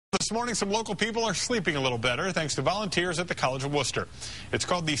This morning, some local people are sleeping a little better thanks to volunteers at the College of Wooster. It's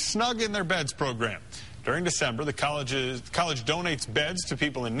called the Snug in Their Beds program. During December, the college donates beds to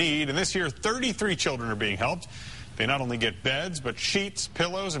people in need, and this year 33 children are being helped. They not only get beds, but sheets,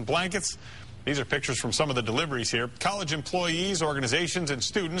 pillows, and blankets. These are pictures from some of the deliveries here. College employees, organizations, and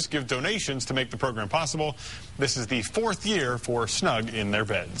students give donations to make the program possible. This is the 4th year for Snug in Their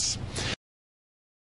Beds.